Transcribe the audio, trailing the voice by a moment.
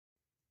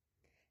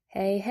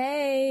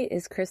Hey,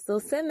 it's Crystal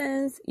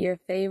Simmons, your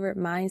favorite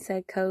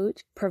mindset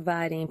coach,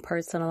 providing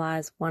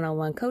personalized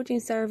one-on-one coaching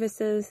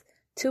services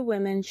to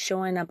women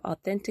showing up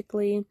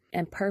authentically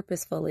and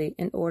purposefully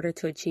in order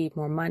to achieve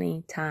more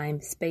money,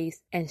 time,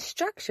 space, and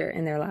structure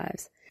in their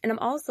lives. And I'm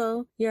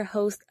also your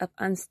host of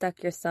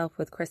Unstuck Yourself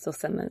with Crystal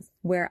Simmons,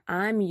 where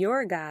I'm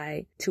your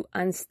guide to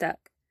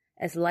unstuck.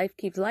 As life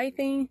keeps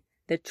lifing,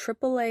 the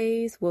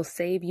AAAs will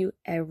save you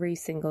every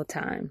single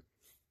time.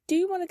 Do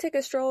you want to take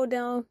a stroll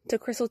down to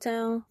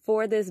Crystaltown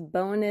for this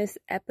bonus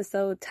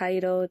episode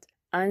titled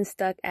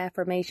Unstuck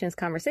Affirmations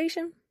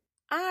Conversation?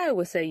 I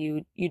would say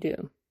you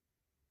do.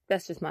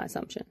 That's just my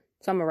assumption.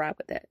 So I'm going to ride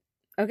with that.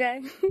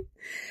 Okay?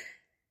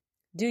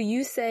 Do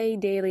you say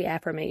daily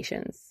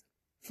affirmations?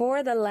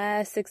 For the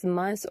last 6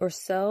 months or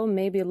so,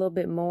 maybe a little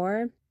bit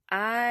more,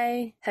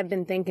 I have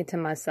been thinking to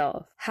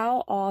myself,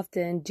 how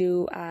often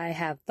do I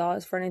have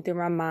thoughts running through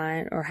my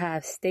mind or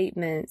have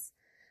statements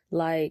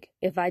like,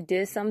 if I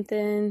did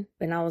something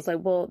and I was like,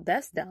 well,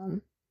 that's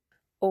dumb.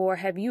 Or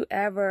have you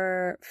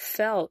ever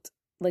felt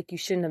like you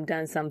shouldn't have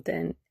done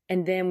something?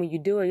 And then when you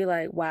do it, you're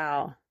like,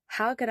 wow,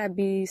 how could I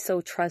be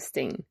so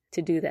trusting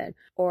to do that?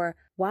 Or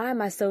why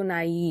am I so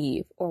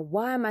naive? Or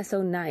why am I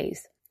so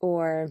nice?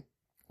 Or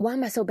why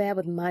am I so bad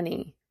with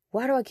money?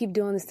 Why do I keep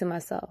doing this to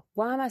myself?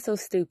 Why am I so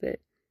stupid?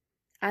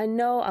 I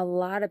know a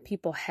lot of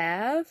people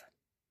have.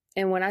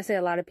 And when I say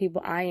a lot of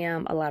people, I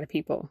am a lot of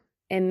people.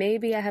 And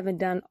maybe I haven't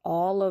done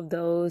all of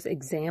those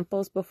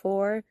examples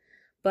before,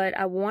 but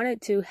I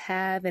wanted to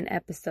have an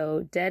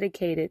episode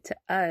dedicated to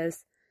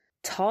us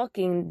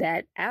talking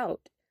that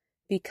out.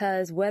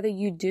 Because whether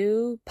you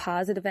do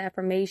positive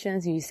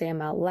affirmations, you say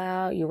them out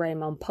loud, you write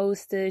them on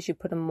Post-its, you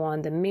put them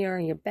on the mirror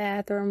in your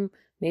bathroom,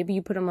 maybe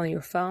you put them on your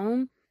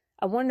phone.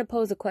 I wanted to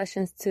pose the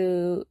questions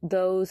to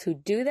those who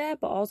do that,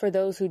 but also for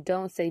those who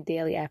don't say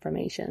daily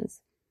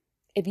affirmations.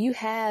 If you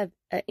have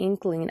an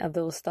inkling of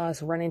those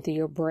thoughts running through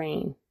your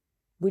brain,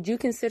 would you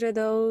consider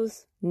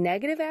those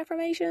negative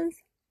affirmations?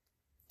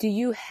 Do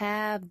you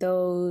have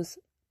those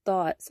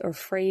thoughts or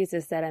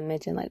phrases that I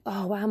mentioned, like,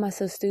 oh, why am I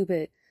so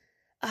stupid?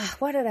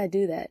 Why did I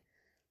do that?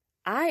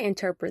 I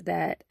interpret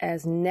that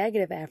as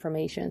negative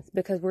affirmations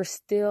because we're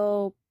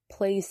still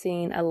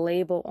placing a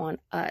label on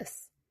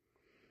us.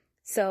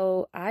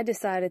 So I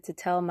decided to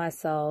tell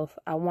myself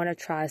I want to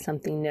try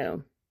something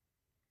new.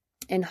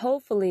 And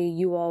hopefully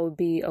you all will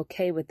be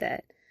okay with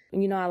that.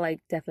 You know, I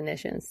like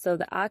definitions. So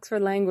the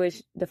Oxford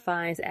language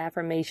defines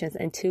affirmations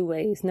in 2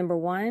 ways. Number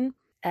 1,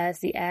 as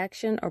the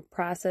action or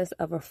process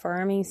of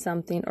affirming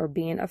something or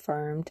being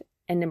affirmed.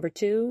 And number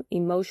 2,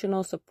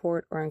 emotional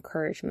support or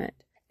encouragement.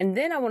 And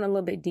then I went a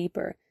little bit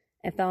deeper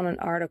and found an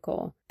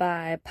article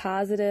by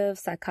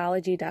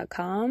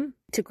positivepsychology.com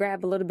to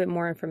grab a little bit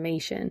more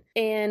information.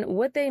 And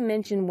what they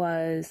mentioned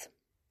was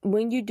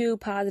when you do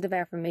positive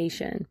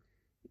affirmation,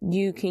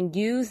 you can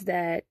use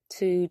that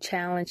to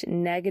challenge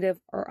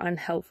negative or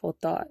unhelpful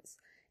thoughts.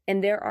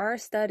 And there are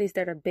studies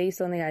that are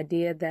based on the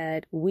idea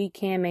that we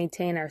can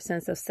maintain our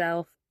sense of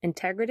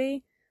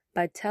self-integrity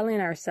by telling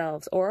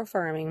ourselves or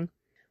affirming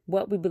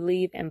what we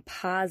believe in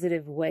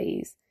positive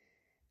ways.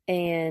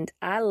 And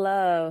I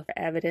love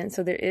evidence.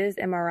 So there is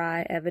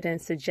MRI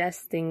evidence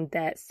suggesting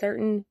that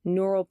certain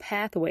neural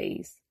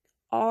pathways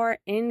are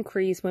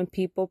increased when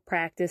people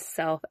practice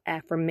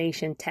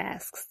self-affirmation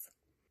tasks.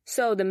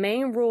 So the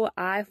main rule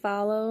I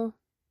follow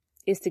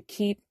is to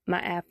keep my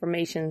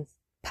affirmations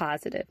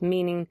positive,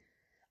 meaning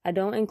I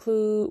don't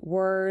include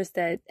words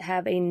that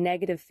have a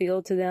negative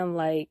feel to them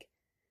like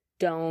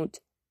don't,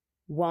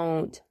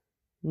 won't,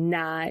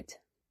 not,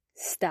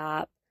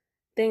 stop,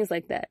 things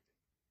like that.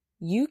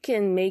 You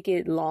can make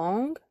it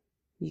long,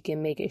 you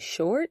can make it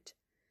short,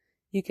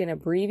 you can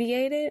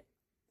abbreviate it.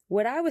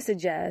 What I would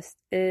suggest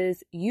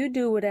is you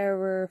do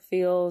whatever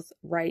feels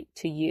right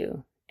to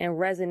you and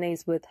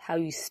resonates with how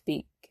you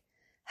speak,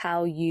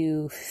 how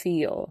you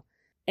feel.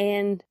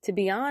 And to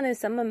be honest,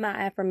 some of my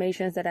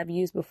affirmations that I've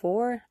used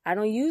before, I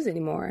don't use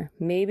anymore.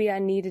 Maybe I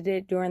needed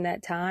it during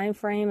that time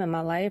frame in my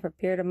life or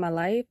period of my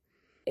life.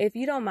 If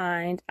you don't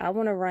mind, I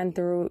want to run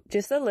through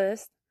just a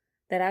list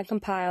that I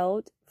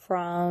compiled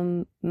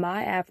from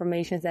my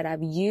affirmations that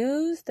I've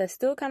used that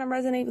still kind of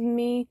resonate with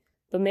me,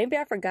 but maybe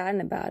I've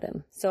forgotten about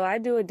them. So I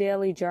do a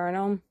daily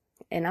journal,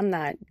 and I'm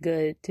not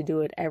good to do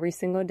it every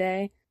single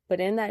day,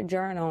 but in that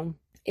journal,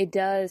 it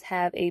does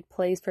have a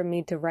place for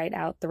me to write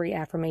out 3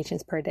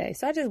 affirmations per day.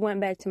 So I just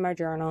went back to my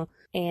journal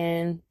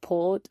and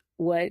pulled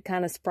what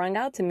kind of sprung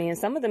out to me. And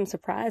some of them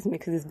surprised me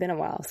because it's been a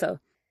while. So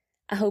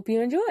I hope you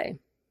enjoy.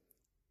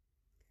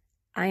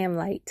 I am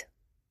light.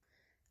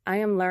 I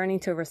am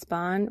learning to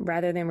respond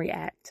rather than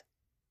react.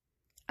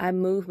 I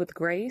move with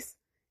grace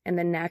and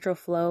the natural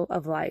flow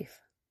of life.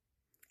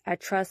 I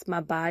trust my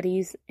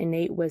body's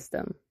innate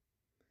wisdom.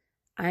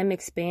 I am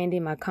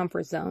expanding my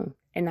comfort zone,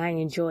 and I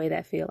enjoy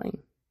that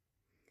feeling.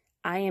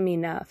 I am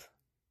enough.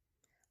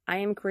 I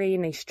am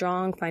creating a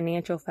strong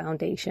financial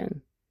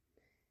foundation.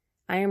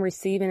 I am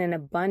receiving an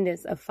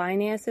abundance of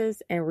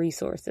finances and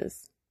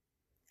resources.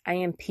 I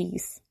am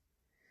peace.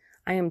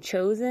 I am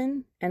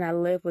chosen and I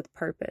live with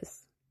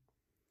purpose.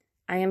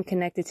 I am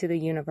connected to the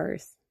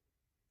universe.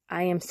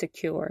 I am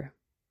secure.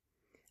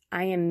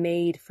 I am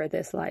made for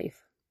this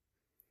life.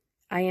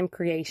 I am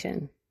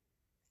creation.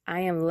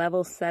 I am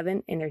level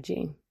 7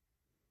 energy.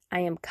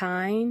 I am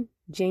kind,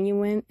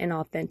 genuine, and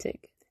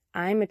authentic.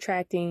 I am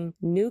attracting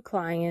new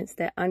clients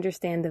that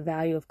understand the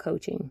value of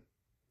coaching.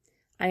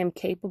 I am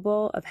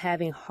capable of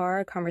having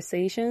hard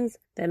conversations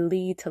that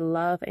lead to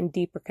love and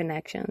deeper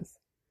connections.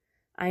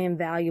 I am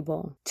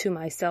valuable to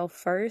myself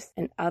first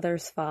and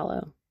others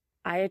follow.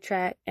 I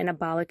attract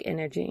anabolic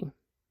energy.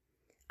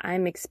 I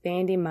am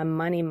expanding my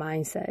money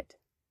mindset.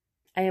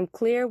 I am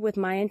clear with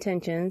my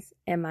intentions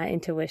and my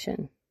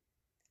intuition.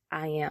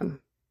 I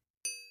am.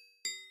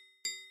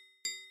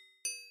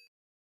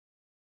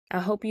 I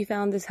hope you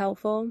found this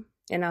helpful,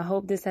 and I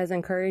hope this has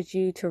encouraged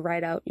you to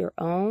write out your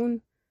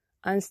own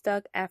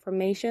UnStuck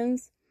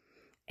affirmations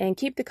and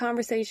keep the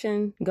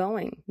conversation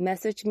going.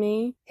 Message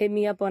me, hit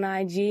me up on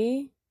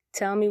IG,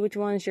 tell me which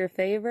one's your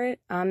favorite.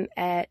 I'm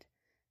at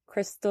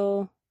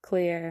Crystal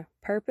Clear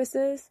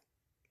Purposes.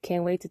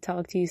 Can't wait to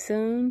talk to you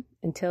soon.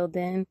 Until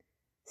then,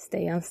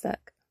 stay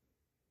unstuck.